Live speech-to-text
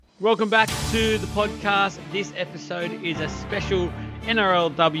Welcome back to the podcast. This episode is a special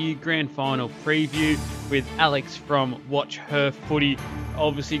NRLW Grand Final preview with Alex from WatchHerFooty.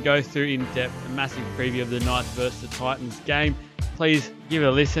 Obviously go through in depth a massive preview of the Knights versus the Titans game. Please give it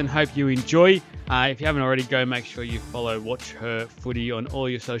a listen. Hope you enjoy. If you haven't already, go make sure you follow WatchHerFooty on all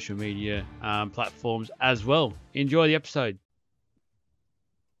your social media platforms as well. Enjoy the episode.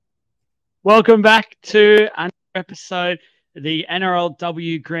 Welcome back to another episode, the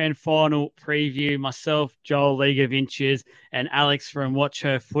NRLW Grand Final preview. Myself, Joel, League of Inches, and Alex from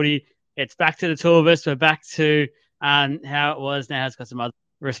WatchHerFooty. It's back to the two of us. We're back to how it was. Now it's got some other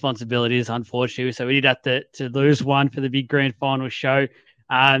responsibilities, unfortunately. So we did have to lose one for the big Grand Final show.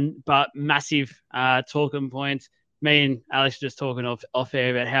 But massive talking points. Me and Alex were just talking off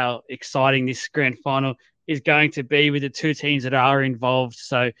air about how exciting this Grand Final is going to be with the two teams that are involved.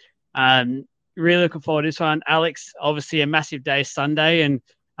 So really looking forward to this one. Alex, obviously a massive day Sunday, and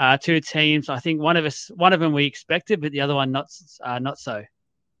two teams. I think one of them we expected, but the other one not so.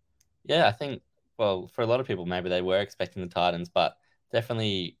 Yeah, I think, well, for a lot of people, maybe they were expecting the Titans, but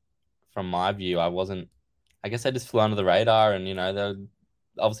definitely from my view, I guess they just flew under the radar, and, they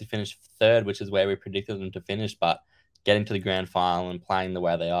obviously finished third, which is where we predicted them to finish, but getting to the grand final and playing the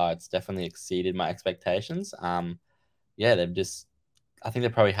way they are, it's definitely exceeded my expectations. I think they're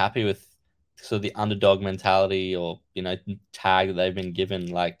probably happy with sort of the underdog mentality or, tag that they've been given,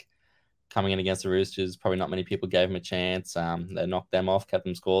 like coming in against the Roosters. Probably not many people gave them a chance. They knocked them off, kept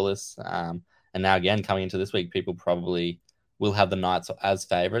them scoreless. And now again, coming into this week, people probably will have the Knights as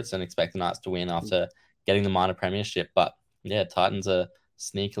favourites and expect the Knights to win after getting the minor premiership. But yeah, Titans are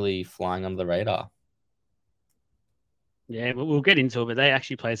sneakily flying under the radar. Yeah, we'll get into it, but they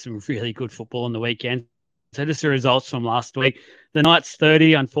actually played some really good football on the weekend. So just the results from last week. The Knights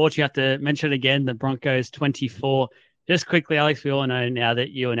 30, unfortunately, I have to mention it again, the Broncos 24. Just quickly, Alex, we all know now that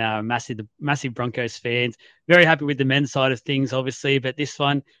you and I are massive Broncos fans. Very happy with the men's side of things, obviously, but this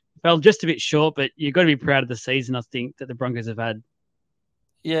one fell just a bit short, but you've got to be proud of the season, I think, that the Broncos have had.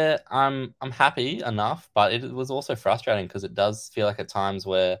 Yeah, I'm happy enough, but it was also frustrating because it does feel like at times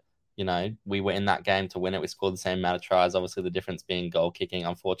where, we were in that game to win it. We scored the same amount of tries, obviously the difference being goal kicking,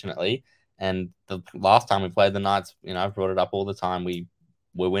 unfortunately. And the last time we played the Knights, I've brought it up all the time, we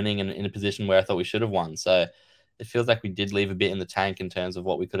were winning in a position where I thought we should have won. So it feels like we did leave a bit in the tank in terms of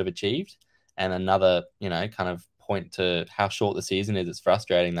what we could have achieved. And another, kind of point to how short the season is. It's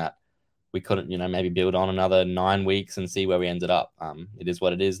frustrating that we couldn't, maybe build on another 9 weeks and see where we ended up. It is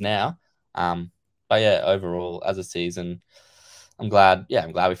what it is now. But yeah, overall, as a season, I'm glad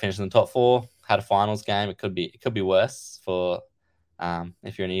we finished in the top 4, had a finals game. It could be worse for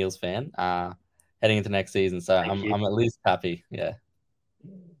if you're an Eels fan, heading into next season. So I'm at least happy. Yeah.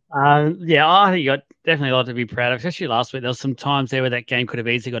 I think you got definitely a lot to be proud of, especially last week. There was some times there where that game could have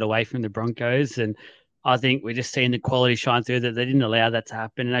easily got away from the Broncos, and I think we're just seeing the quality shine through that they didn't allow that to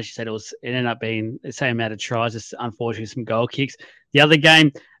happen. And as you said, it ended up being the same amount of tries, just unfortunately some goal kicks. The other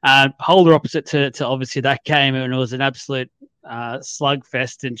game, polar opposite to obviously that game, and it was an absolute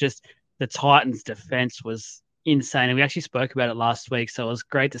slugfest, and just the Titans' defense was insane. And we actually spoke about it last week, so it was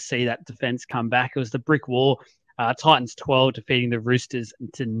great to see that defense come back. It was the brick wall. Titans 12 defeating the Roosters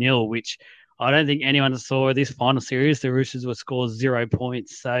to 0, which I don't think anyone saw this final series. The Roosters were scored 0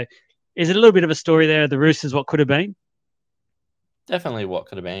 points. So is it a little bit of a story there? The Roosters, what could have been? Definitely what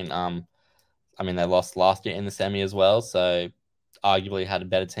could have been. They lost last year in the semi as well, so arguably had a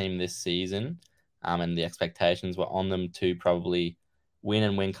better team this season. And the expectations were on them to probably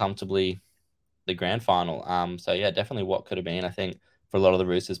win comfortably the grand final. So yeah, definitely what could have been. I think for a lot of the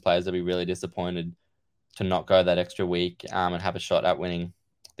Roosters players, they'll be really disappointed to not go that extra week and have a shot at winning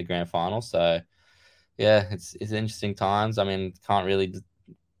the grand final. So yeah, it's interesting times. Can't really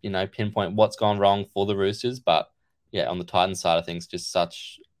pinpoint what's gone wrong for the Roosters, but yeah, on the Titans side of things, just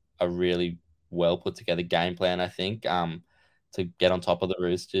such a really well put together game plan, I think, to get on top of the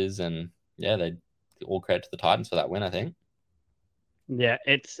Roosters. And yeah, they all credit to the Titans for that win, I think. Yeah,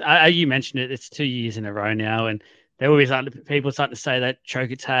 it's you mentioned it. It's 2 years in a row now, and there will be people starting to say that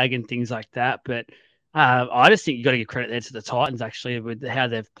choker tag and things like that. But I just think you got to give credit there to the Titans actually with how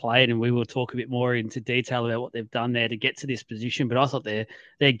they've played, and we will talk a bit more into detail about what they've done there to get to this position. But I thought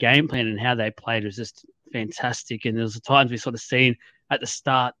their game plan and how they played was just fantastic, and there was the Titans we sort of seen at the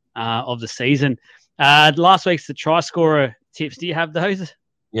start of the season. Last week's the try scorer tips. Do you have those?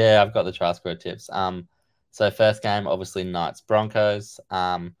 Yeah, I've got the try scorer tips. So first game, obviously Knights Broncos.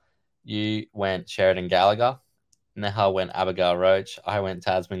 You went Sheridan Gallagher. Nehal went Abigail Roach. I went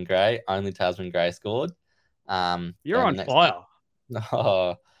Tasman Gray. Only Tasman Gray scored. You're on fire.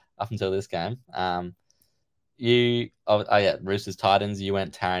 Up until this game. yeah, Roosters Titans. You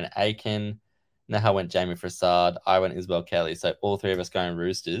went Taryn Aiken. Neha went Jamie Frassard. I went Isabel Kelly. So all three of us going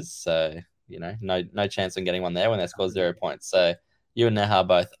Roosters. So no chance on getting one there when they scored 0 points. So you and Neha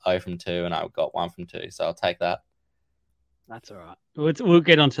both 0 from 2, and I got 1 from 2. So I'll take that. That's all right. We'll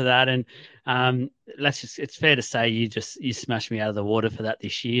get onto that, and it's fair to say you smashed me out of the water for that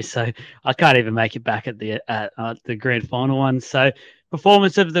this year. So I can't even make it back at the grand final one. So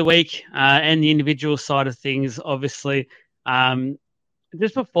performance of the week and the individual side of things, obviously.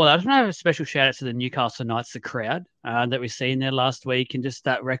 Just before that, I just want to have a special shout out to the Newcastle Knights, the crowd that we seen there last week, and just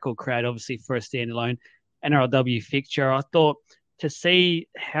that record crowd, obviously for a standalone NRLW fixture. I thought to see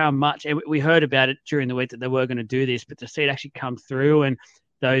how much, and we heard about it during the week that they were going to do this, but to see it actually come through and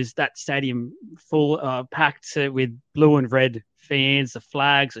that stadium full packed with blue and red fans, the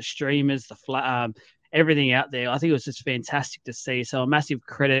flags, the streamers, everything out there. I think it was just fantastic to see. So a massive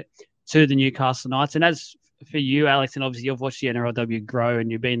credit to the Newcastle Knights. And as for you, Alex, and obviously you've watched the NRLW grow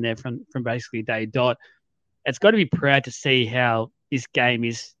and you've been there from basically day dot, it's got to be proud to see how this game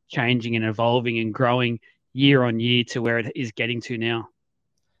is changing and evolving and growing year on year to where it is getting to now.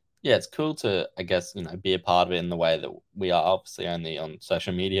 Yeah, it's cool to, I guess, be a part of it in the way that we are obviously only on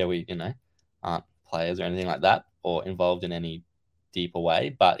social media. We, aren't players or anything like that or involved in any deeper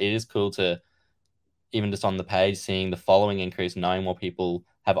way. But it is cool to, even just on the page, seeing the following increase, knowing more people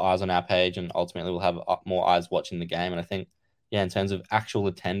have eyes on our page, and ultimately we'll have more eyes watching the game. And I think, in terms of actual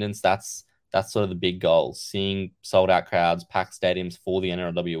attendance, that's sort of the big goal. Seeing sold out crowds, packed stadiums for the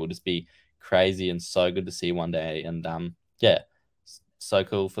NRLW will just be crazy and so good to see one day. And so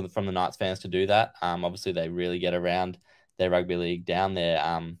cool from the Knights fans to do that. Obviously they really get around their rugby league down there.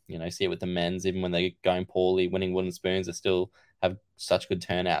 See it with the men's, even when they're going poorly, winning wooden spoons, they still have such good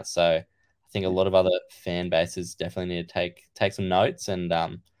turnout. So I think a lot of other fan bases definitely need to take some notes. And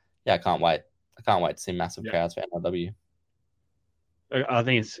I can't wait. I can't wait to see massive crowds for NRLW. I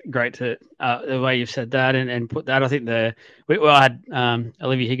think it's great to the way you've said that and put that. I think I had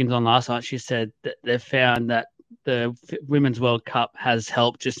Olivia Higgins on last night. She said that they've found that the Women's World Cup has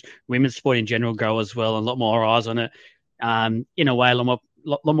helped just women's sport in general grow as well, and a lot more eyes on it. In a way, a lot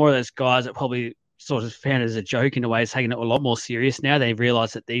more of those guys that probably sort of found it as a joke in a way is taking it a lot more serious now. They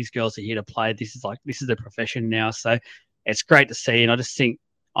realise that these girls are here to play. This is the profession now. So it's great to see. And I just think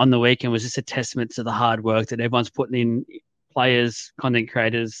on the weekend was just a testament to the hard work that everyone's putting in. Players, content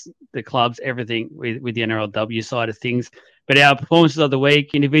creators, the clubs, everything with the NRLW side of things. But our performances of the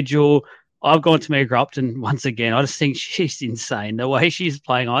week, individual, I've gone to Meg Upton once again. I just think she's insane. The way she's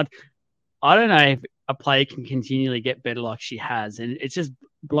playing on, I don't know if a player can continually get better like she has. And it's just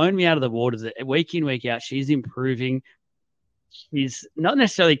blown me out of the water that week in, week out, she's improving. She's not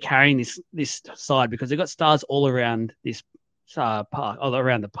necessarily carrying this side because they've got stars all around this park, all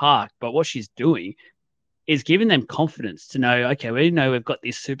around the park. But what she's doing is giving them confidence to know, okay, we know we've got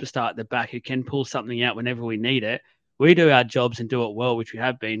this superstar at the back who can pull something out whenever we need it. We do our jobs and do it well, which we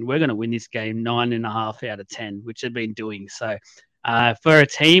have been. We're going to win this game 9.5 out of 10, which they've been doing. So for a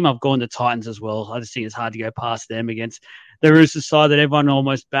team, I've gone to Titans as well. I just think it's hard to go past them against the Roosters side that everyone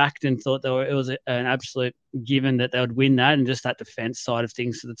almost backed and thought it was an absolute given that they would win that. And just that defense side of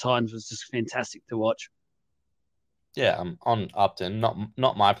things for the Titans was just fantastic to watch. Yeah, I'm on Upton,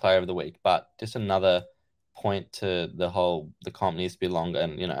 not my player of the week, but just another point to the comp needs to be longer,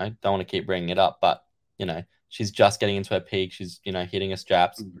 and don't want to keep bringing it up, but she's just getting into her peak. She's hitting her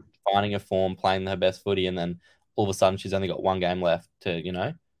straps, finding her form, playing her best footy, and then all of a sudden she's only got one game left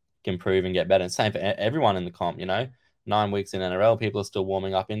to improve and get better. And same for everyone in the comp. 9 weeks in NRL, people are still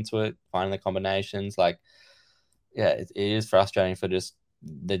warming up into it, finding the combinations. It is frustrating for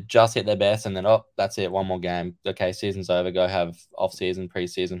they just hit their best and then that's it, one more game. Okay, season's over. Go have off season,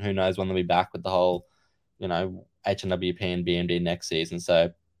 pre-season. Who knows when they'll be back with the whole HNWP and BMD next season.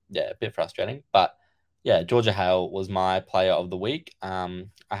 So, a bit frustrating. But, Georgia Hale was my player of the week. I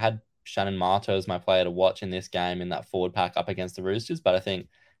had Shannon Marto as my player to watch in this game in that forward pack up against the Roosters. But I think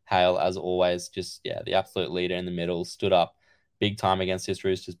Hale, as always, the absolute leader in the middle, stood up big time against this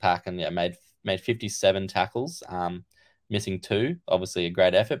Roosters pack and, made 57 tackles, missing 2. Obviously a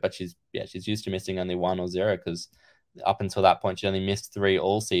great effort, but she's used to missing only 1 or 0 because up until that point, she only missed 3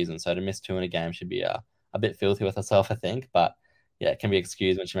 all season. So to miss 2 in a game should be a bit filthy with herself, I think. But it can be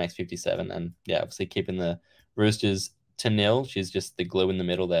excused when she makes 57. And obviously keeping the Roosters to 0. She's just the glue in the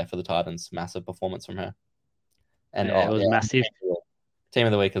middle there for the Titans. Massive performance from her. And it was massive. Team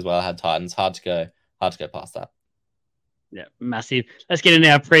of the week as well. I had Titans. Hard to go past that. Yeah, massive. Let's get into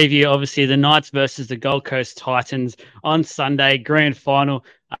our preview. Obviously, the Knights versus the Gold Coast Titans on Sunday, grand final.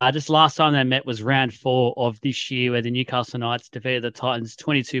 Just last time they met was round 4 of this year, where the Newcastle Knights defeated the Titans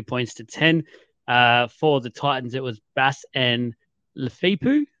 22 points to 10. For the Titans, it was Bass and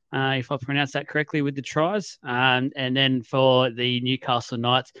Lefipu, if I pronounced that correctly, with the tries. And then for the Newcastle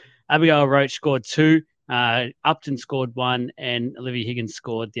Knights, Abigail Roach scored 2, Upton scored 1, and Olivia Higgins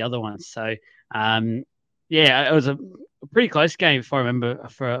scored the other one. So, yeah, it was a pretty close game, if I remember,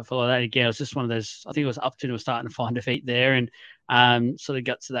 for that. Again, it was just one of those, I think it was Upton who was starting to find defeat there and sort of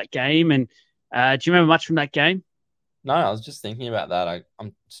got to that game. And do you remember much from that game? No, I was just thinking about that.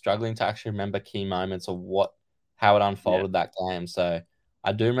 I'm struggling to actually remember key moments or how it unfolded that game. So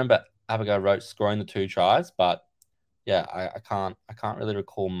I do remember Abigail Roach scoring the 2 tries, but yeah, I can't really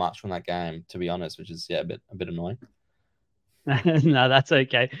recall much from that game, to be honest, which is a bit annoying. No, that's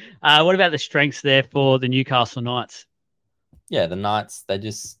okay. What about the strengths there for the Newcastle Knights? Yeah, the Knights, they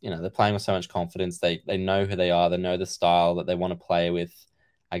just, they're playing with so much confidence. They know who they are. They know the style that they want to play with.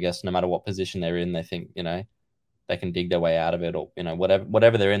 I guess no matter what position they're in, they think, they can dig their way out of it, or,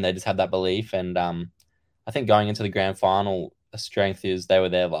 whatever they're in, they just have that belief. And I think going into the grand final, a strength is they were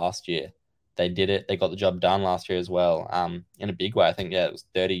there last year. They did it. They got the job done last year as well. In a big way. I think, it was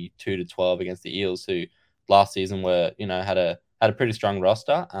 32-12 against the Eels, who last season were, had a pretty strong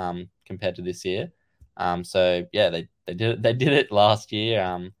roster compared to this year. So yeah, they did it last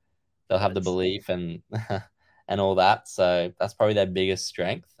year. They'll have the belief and and all that. So that's probably their biggest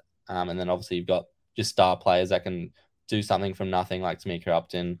strength. And then obviously you've got just star players that can do something from nothing, like Tamika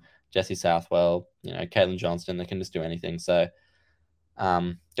Upton, Jessie Southwell, Caitlin Johnston. They can just do anything. So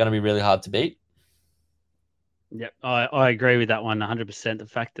going to be really hard to beat. Yep, I agree with that one 100%. The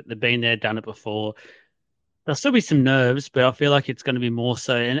fact that they've been there, done it before. There'll still be some nerves, but I feel like it's going to be more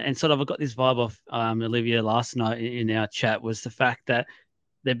so. And sort of, I got this vibe off Olivia last night in our chat, was the fact that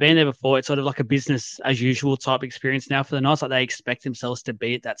they've been there before. It's sort of like a business as usual type experience now for the Knights. Like, they expect themselves to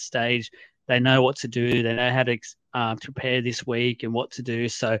be at that stage. They know what to do. They know how to prepare this week and what to do.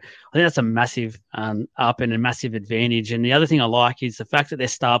 So I think that's a massive up and a massive advantage. And the other thing I like is the fact that their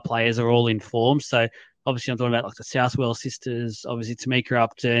star players are all in form. So obviously I'm talking about like the Southwell sisters, obviously Tamika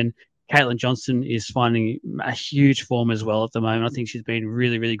Upton. Caitlin Johnston is finding a huge form as well at the moment. I think she's been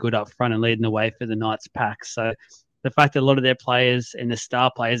really, really good up front and leading the way for the Knights pack. So the fact that a lot of their players and the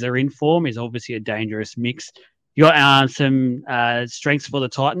star players are in form is obviously a dangerous mix. You got some strengths for the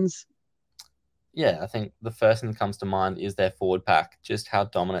Titans? Yeah, I think the first thing that comes to mind is their forward pack, just how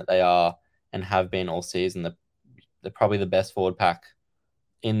dominant they are and have been all season. They're probably the best forward pack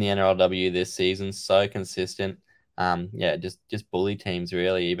in the NRLW this season. So consistent. Just bully teams,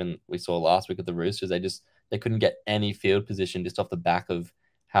 really. Even we saw last week at the Roosters, they couldn't get any field position just off the back of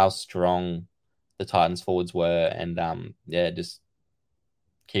how strong the Titans forwards were, and just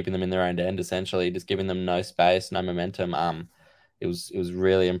keeping them in their own end, essentially, just giving them no space, no momentum. It was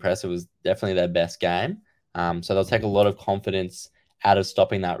really impressive. It was definitely their best game. So they'll take a lot of confidence out of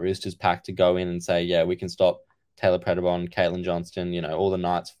stopping that Roosters pack to go in and say, yeah, we can stop Taylor Predabon, Caitlin Johnston, all the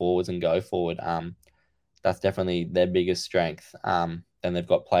Knights forwards and go forward. That's definitely their biggest strength. Then they've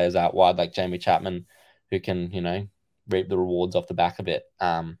got players out wide like Jamie Chapman, who can, reap the rewards off the back of it.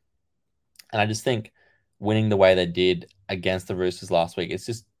 And I just think winning the way they did against the Roosters last week, it's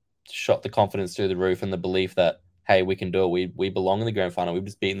just shot the confidence through the roof and the belief that, hey, we can do it. We belong in the grand final. We've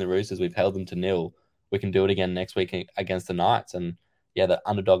just beaten the Roosters. We've held them to 0. We can do it again next week against the Knights. And yeah, the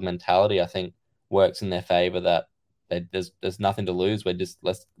underdog mentality, I think, works in their favor, that there's nothing to lose. We're just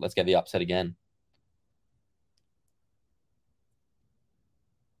let's get the upset again.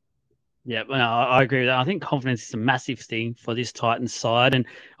 Yeah, well, I agree with that. I think confidence is a massive thing for this Titans side, and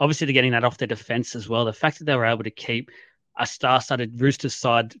obviously they're getting that off their defense as well. The fact that they were able to keep a star-studded Roosters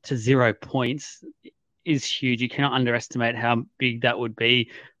side to 0 points is huge. You cannot underestimate how big that would be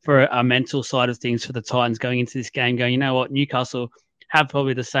for a mental side of things for the Titans going into this game, going, you know what, Newcastle have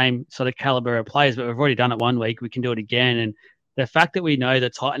probably the same sort of caliber of players, but we've already done it one week. We can do it again. And the fact that we know the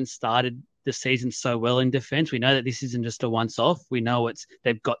Titans started the season so well in defense, we know that this isn't just a once-off. We know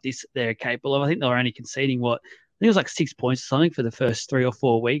they've got this, they're capable of. I think they were only conceding I think it was like 6 points or something for the first 3 or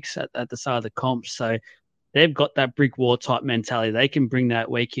 4 weeks at the start of the comp. So they've got that brick wall type mentality. They can bring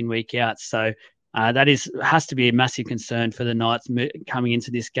that week in, week out. So that has to be a massive concern for the Knights coming into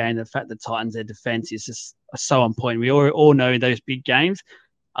this game. The fact that Titans, their defense is just so on point. We all know those big games,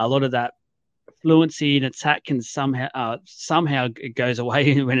 a lot of that fluency in attack can somehow it goes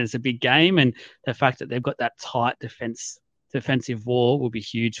away when it's a big game, and the fact that they've got that tight defensive wall will be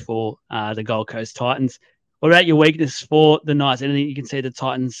huge for the Gold Coast Titans. What about your weakness for the Knights? Anything you can see the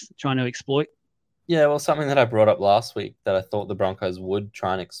Titans trying to exploit? Yeah, well, something that I brought up last week that I thought the Broncos would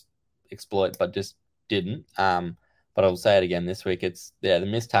try and exploit, but just didn't. But I'll say it again this week. It's the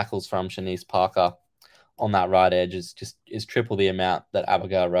missed tackles from Shanice Parker on that right edge is triple the amount that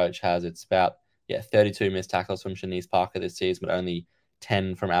Abigail Roach has. It's about 32 missed tackles from Shanice Parker this season, but only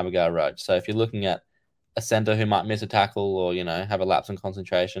 10 from Abigail Roach. So if you're looking at a centre who might miss a tackle or, have a lapse in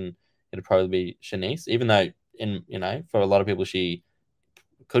concentration, it'd probably be Shanice, even though for a lot of people, she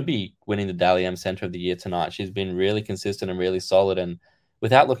could be winning the Dally M Centre of the Year tonight. She's been really consistent and really solid. And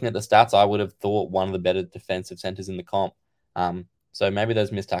without looking at the stats, I would have thought one of the better defensive centres in the comp. So maybe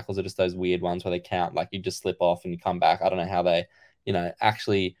those missed tackles are just those weird ones where they count, like you just slip off and you come back. I don't know how they,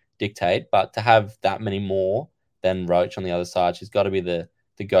 actually dictate, but to have that many more than Roach on the other side, she's got to be the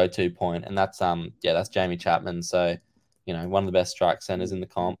go-to point. And that's Jamie Chapman. So, one of the best strike centers in the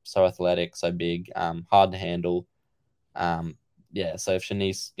comp, so athletic, so big, hard to handle. So if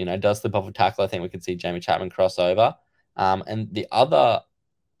Shanice, does slip off a tackle, I think we could see Jamie Chapman cross over. And the other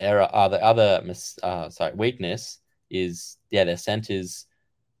weakness is, their centers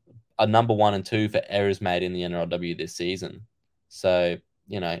are number 1 and 2 for errors made in the NRLW this season. So,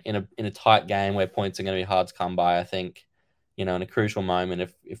 in a tight game where points are going to be hard to come by, I think, in a crucial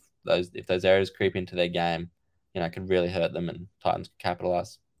moment, if those errors creep into their game, it could really hurt them, and Titans could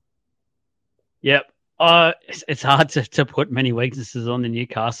capitalize. Yep. It's hard to put many weaknesses on the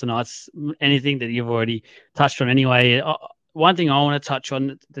Newcastle Knights. Anything that you've already touched on anyway. One thing I want to touch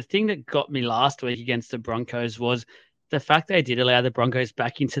on, the thing that got me last week against the Broncos was the fact they did allow the Broncos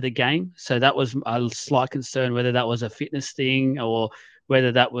back into the game. So that was a slight concern, whether that was a fitness thing or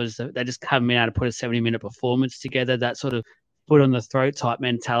whether that was they just haven't been able to put a 70-minute performance together. That sort of foot on the throat type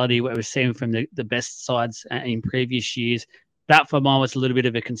mentality what we've seen from the best sides in previous years. That for mine was a little bit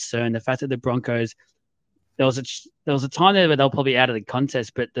of a concern. The fact that the Broncos, there was a time there where they were probably out of the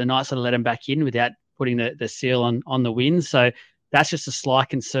contest, but the Knights sort of let them back in without putting the seal on the win. So that's just a slight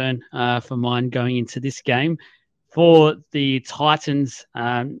concern for mine going into this game. For the Titans,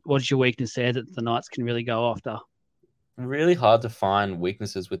 what is your weakness there that the Knights can really go after? Really hard to find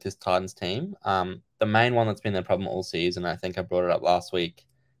weaknesses with this Titans team. The main one that's been their problem all season, I think I brought it up last week,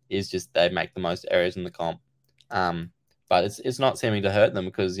 is just they make the most errors in the comp. But it's not seeming to hurt them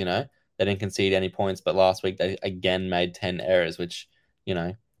because, they didn't concede any points, but last week they again made 10 errors, which,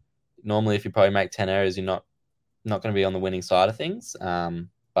 normally if you probably make 10 errors, you're not going to be on the winning side of things.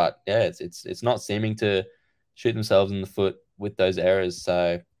 But yeah, it's not seeming to shoot themselves in the foot with those errors.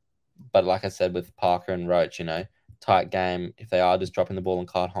 So, but like I said, with Parker and Roach, tight game, if they are just dropping the ball and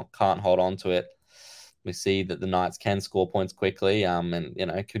can't hold on to it, we see that the Knights can score points quickly, and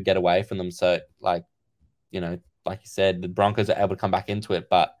could get away from them. So like you said, the Broncos are able to come back into it,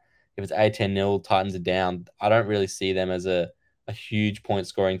 but if it's 8-10-0, Titans are down, I don't really see them as a huge point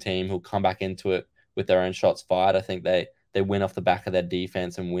scoring team who'll come back into it with their own shots fired. I think they win off the back of their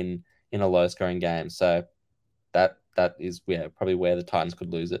defense and win in a low scoring game. So that is probably where the Titans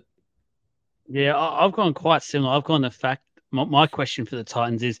could lose it. Yeah, I've gone quite similar. I've gone the fact, my question for the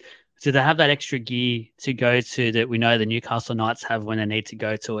Titans is, do they have that extra gear to go to that we know the Newcastle Knights have when they need to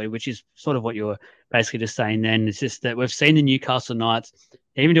go to it, which is sort of what you're basically just saying then. It's just that we've seen the Newcastle Knights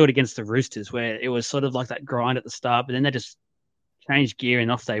even do it against the Roosters where it was sort of like that grind at the start, but then they just changed gear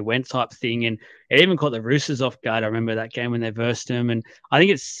and off they went type thing. And it even caught the Roosters off guard. I remember that game when they versed them. And I think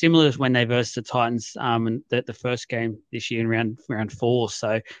it's similar to when they versed the Titans and the first game this year in round 4.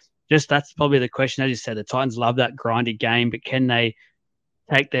 So just that's probably the question. As you said, the Titans love that grindy game, but can they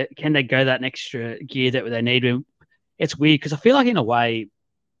go that extra gear that they need? It's weird because I feel like in a way,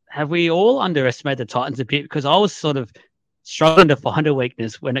 have we all underestimated the Titans a bit? Because I was sort of struggling to find a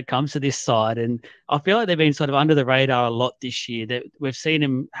weakness when it comes to this side. And I feel like they've been sort of under the radar a lot this year. That we've seen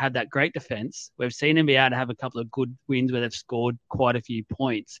them have that great defense. We've seen them be able to have a couple of good wins where they've scored quite a few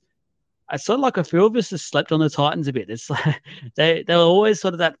points. It's sort of like a few of us have slept on the Titans a bit. It's like they were always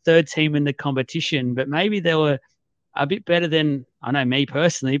sort of that third team in the competition, but maybe they were a bit better than, I know me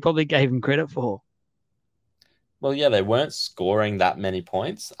personally, probably gave them credit for. Well, yeah, they weren't scoring that many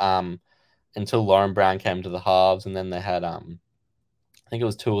points until Lauren Brown came to the halves, and then they had, I think it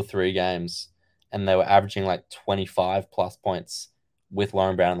was 2 or 3 games, and they were averaging like 25 plus points with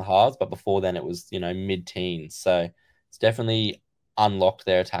Lauren Brown in the halves, but before then it was, mid-teens. So it's definitely unlocked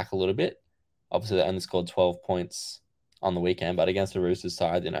their attack a little bit. Obviously, they only scored 12 points on the weekend, but against the Roosters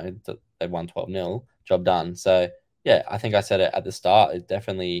side, they won 12-0, job done. So, yeah, I think I said it at the start. It's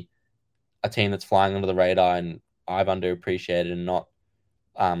definitely a team that's flying under the radar, and I've underappreciated and not,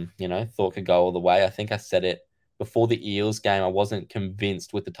 thought could go all the way. I think I said it before the Eels game. I wasn't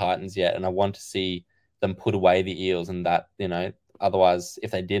convinced with the Titans yet, and I want to see them put away the Eels, and that, otherwise,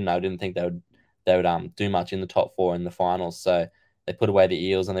 if they didn't, I didn't think they would do much in the top 4 in the finals. So they put away the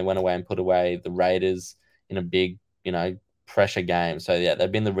Eels, and they went away and put away the Raiders in a big, pressure game. So yeah,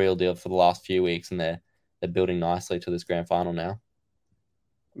 they've been the real deal for the last few weeks, and they're building nicely to this grand final now.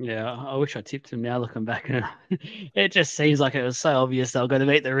 Yeah, I wish I tipped him now looking back. And it just seems like it was so obvious they were going to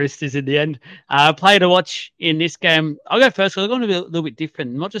beat the Roosters in the end. Player to watch in this game. I'll go first because I'm going to be a little bit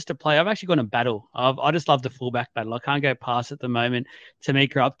different. Not just a play, I've actually gone a battle. I just love the fullback battle. I can't go past at the moment.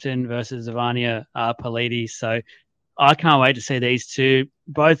 Tamika Upton versus Ivania Polides. So I can't wait to see these two.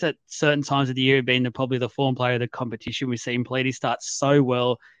 Both at certain times of the year have been probably the form player of the competition. We've seen Polides start so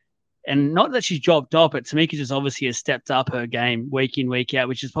well, and not that she's dropped off, but Tamika just obviously has stepped up her game week in, week out,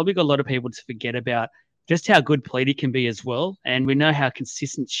 which has probably got a lot of people to forget about just how good Pleady can be as well. And we know how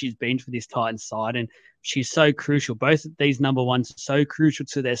consistent she's been for this Titans side. And she's so crucial. Both of these number ones are so crucial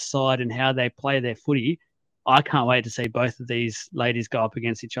to their side and how they play their footy. I can't wait to see both of these ladies go up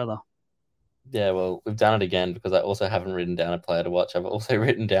against each other. Yeah, well, we've done it again because I also haven't written down a player to watch. I've also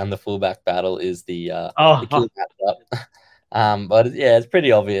written down the fullback battle is the key matchup. But yeah, it's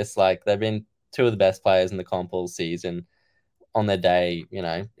pretty obvious. Like they've been two of the best players in the comp all season. On their day,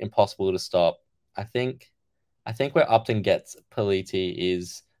 impossible to stop. I think where Upton gets Politi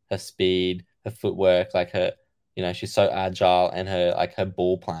is her speed, her footwork, like her, she's so agile and her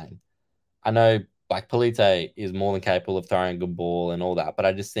ball playing. I know like Polite is more than capable of throwing a good ball and all that, but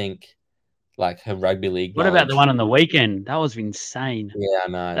I just think like her rugby league What about the knowledge. one on the weekend? That was insane. Yeah, I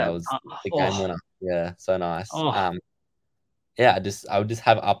know that was the game winner. Yeah, so nice. Yeah, I would just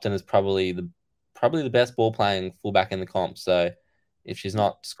have Upton as probably the best ball playing fullback in the comp. So if she's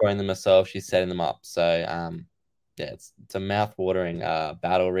not scoring them herself, she's setting them up. So yeah, it's a mouth watering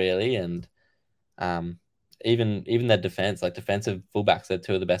battle really, and even their defense, like defensive fullbacks, they're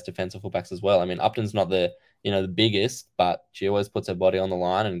two of the best defensive fullbacks as well. I mean, Upton's not the biggest, but she always puts her body on the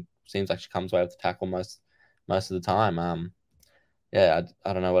line and seems like she comes away with the tackle most of the time. Yeah,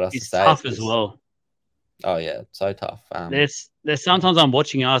 I don't know what else to It's say. tough as well. Oh yeah, so tough. There's sometimes I'm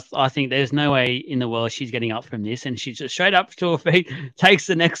watching her, I think there's no way in the world she's getting up from this, and she's just straight up to her feet, takes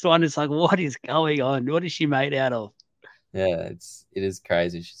the next one. It's like, what is going on? What is she made out of? Yeah, it is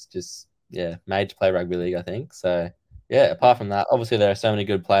crazy. She's just made to play rugby league, I think. So yeah, apart from that, obviously there are so many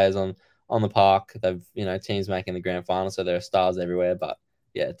good players on the park. They've teams making the grand final, so there are stars everywhere. But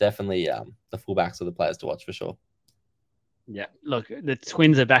yeah, definitely the fullbacks are the players to watch for sure. Yeah, look, the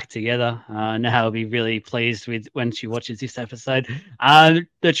twins are back together. Now I'll be really pleased with when she watches this episode.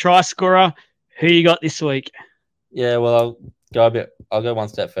 The try scorer, who you got this week? Yeah, well, I'll go one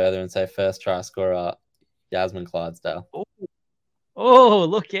step further and say first try scorer, Yasmin Clydesdale. Oh,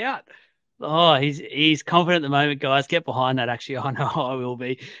 look out. Oh, he's confident at the moment, guys. Get behind that. Actually, I know I will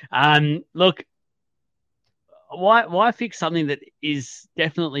be. Look, why fix something that is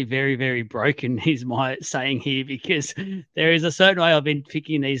definitely very, very broken is my saying here, because there is a certain way I've been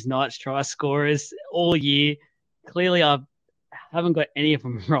picking these Knights try scorers all year. Clearly, I haven't got any of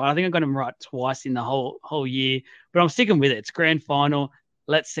them right. I think I got them right twice in the whole year, but I'm sticking with it. It's grand final.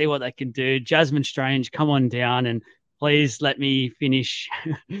 Let's see what they can do. Jasmine Strange, come on down and please let me finish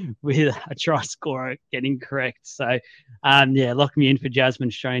with a try scorer getting correct. So, yeah, lock me in for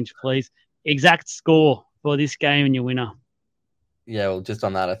Jasmine Strange, please. Exact score for this game and your winner. Yeah, well, just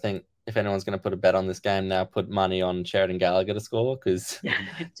on that, I think if anyone's going to put a bet on this game now, put money on Sheridan Gallagher to score because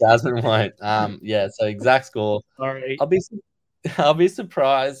Jasmine won't. Yeah, so exact score. Sorry. I'll be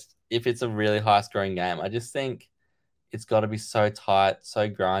surprised if it's a really high scoring game. I just think it's got to be so tight, so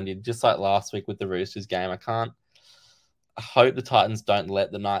grindy, just like last week with the Roosters game. I hope the Titans don't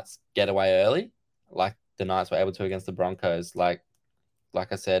let the Knights get away early, like the Knights were able to against the Broncos. Like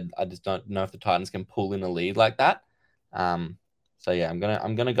I said, I just don't know if the Titans can pull in a lead like that. So yeah, I'm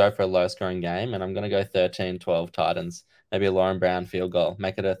gonna go for a low scoring game, and I'm gonna go 13-12 Titans. Maybe a Lauren Brown field goal,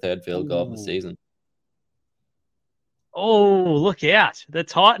 make it her third field goal of the season. Oh, look out. The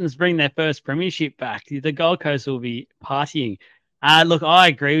Titans bring their first premiership back. The Gold Coast will be partying. Look, I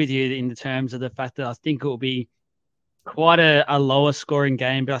agree with you in the terms of the fact that I think it will be quite a lower scoring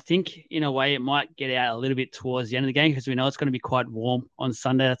game, but I think in a way it might get out a little bit towards the end of the game because we know it's going to be quite warm on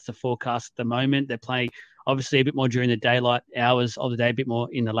Sunday. That's the forecast at the moment. They're playing obviously a bit more during the daylight hours of the day, a bit more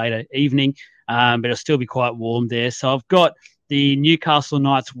in the later evening, but it'll still be quite warm there. So I've got the Newcastle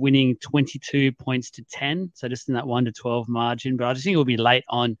Knights winning 22 points to 10, so just in that 1-12 margin. But I just think it will be late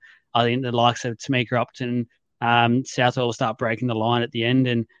on. I think the likes of Tamika Upton, Southwell will start breaking the line at the end,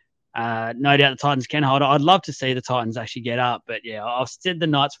 and no doubt the Titans can hold it. I'd love to see the Titans actually get up, but yeah, I've said the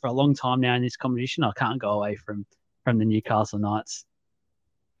Knights for a long time now in this competition. I can't go away from the Newcastle Knights.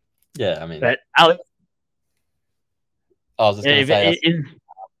 Yeah, I mean, but Alex, I was just going to say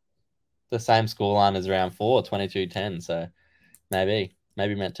the same scoreline as round 4, 22-10. So maybe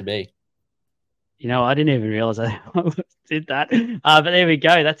meant to be. You know, I didn't even realize I did that. But there we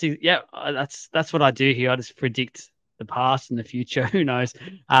go. That's what I do here. I just predict the past and the future. Who knows?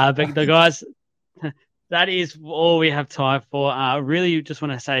 But the guys, that is all we have time for. Really just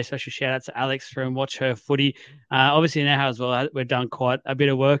want to say a special shout out to Alex from Watch Her Footy. Obviously now as well, we've done quite a bit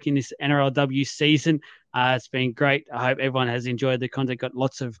of work in this NRLW season. It's been great. I hope everyone has enjoyed the content. Got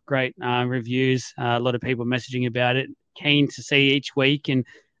lots of great reviews. A lot of people messaging about it. Keen to see each week. And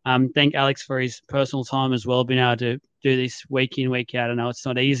thank Alex for his personal time as well, being able to do this week in, week out. I know it's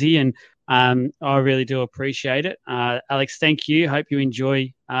not easy, and I really do appreciate it. Alex, thank you. Hope you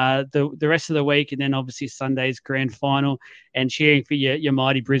enjoy the rest of the week, and then obviously Sunday's grand final, and cheering for your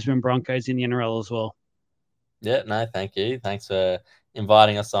mighty Brisbane Broncos in the NRL as well. Yeah, no, thank you. Thanks for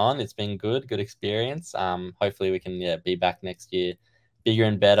inviting us on. It's been good experience. Hopefully we can be back next year, bigger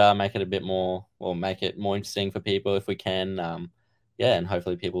and better, make it a bit more, or make it more interesting for people if we can. And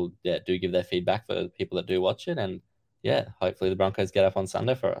hopefully people do give their feedback for the people that do watch it, and hopefully the Broncos get up on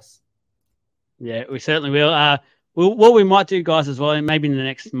Sunday for us. Yeah, we certainly will. What we might do, guys, as well, and maybe in the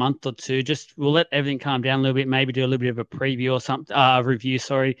next month or two, we'll let everything calm down a little bit, maybe do a little bit of a preview or something, review,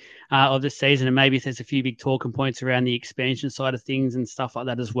 of the season. And maybe if there's a few big talking points around the expansion side of things and stuff like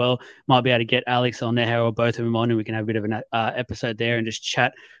that as well, might be able to get Alex on there or both of them on, and we can have a bit of an episode there and just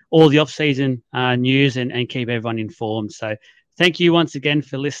chat all the off-season news and keep everyone informed. So thank you once again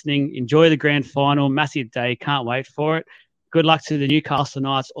for listening. Enjoy the grand final. Massive day. Can't wait for it. Good luck to the Newcastle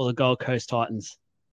Knights or the Gold Coast Titans.